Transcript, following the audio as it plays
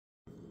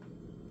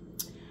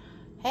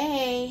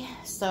Hey,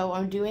 so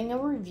I'm doing a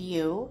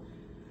review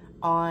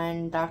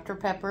on Dr.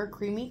 Pepper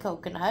Creamy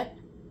Coconut.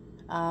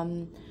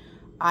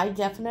 I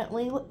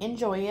definitely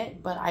enjoy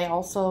it, but I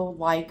also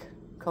like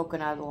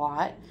coconut a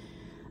lot.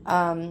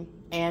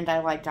 And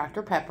I like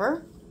Dr.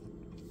 Pepper.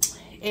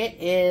 It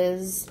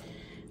is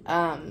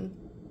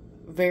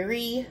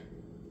very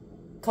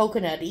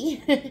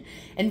coconutty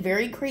and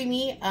very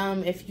creamy.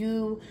 If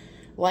you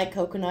like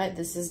coconut,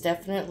 this is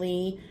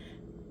definitely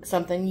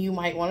something you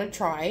might want to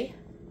try.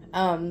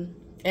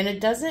 And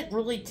it doesn't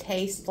really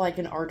taste like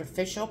an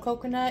artificial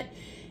coconut.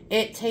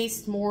 It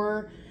tastes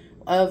more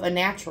of a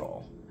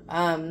natural.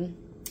 I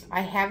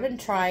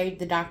haven't tried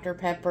the Dr.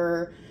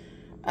 Pepper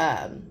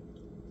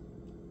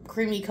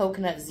Creamy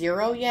Coconut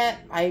Zero yet.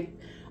 I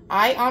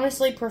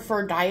honestly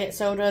prefer diet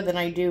soda than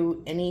I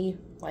do any,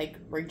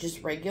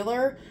 just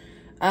regular.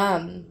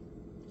 But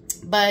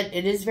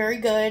it is very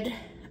good.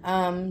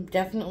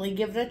 Definitely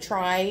give it a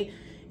try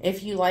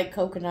if you like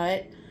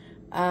coconut.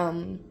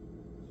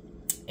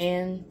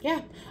 And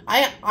yeah,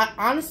 I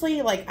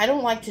honestly, I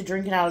don't like to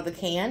drink it out of the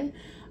can.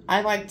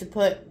 I like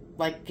to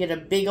get a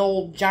big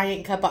old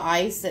giant cup of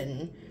ice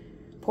and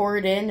pour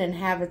it in and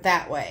have it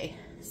that way.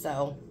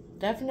 So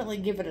definitely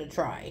give it a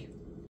try.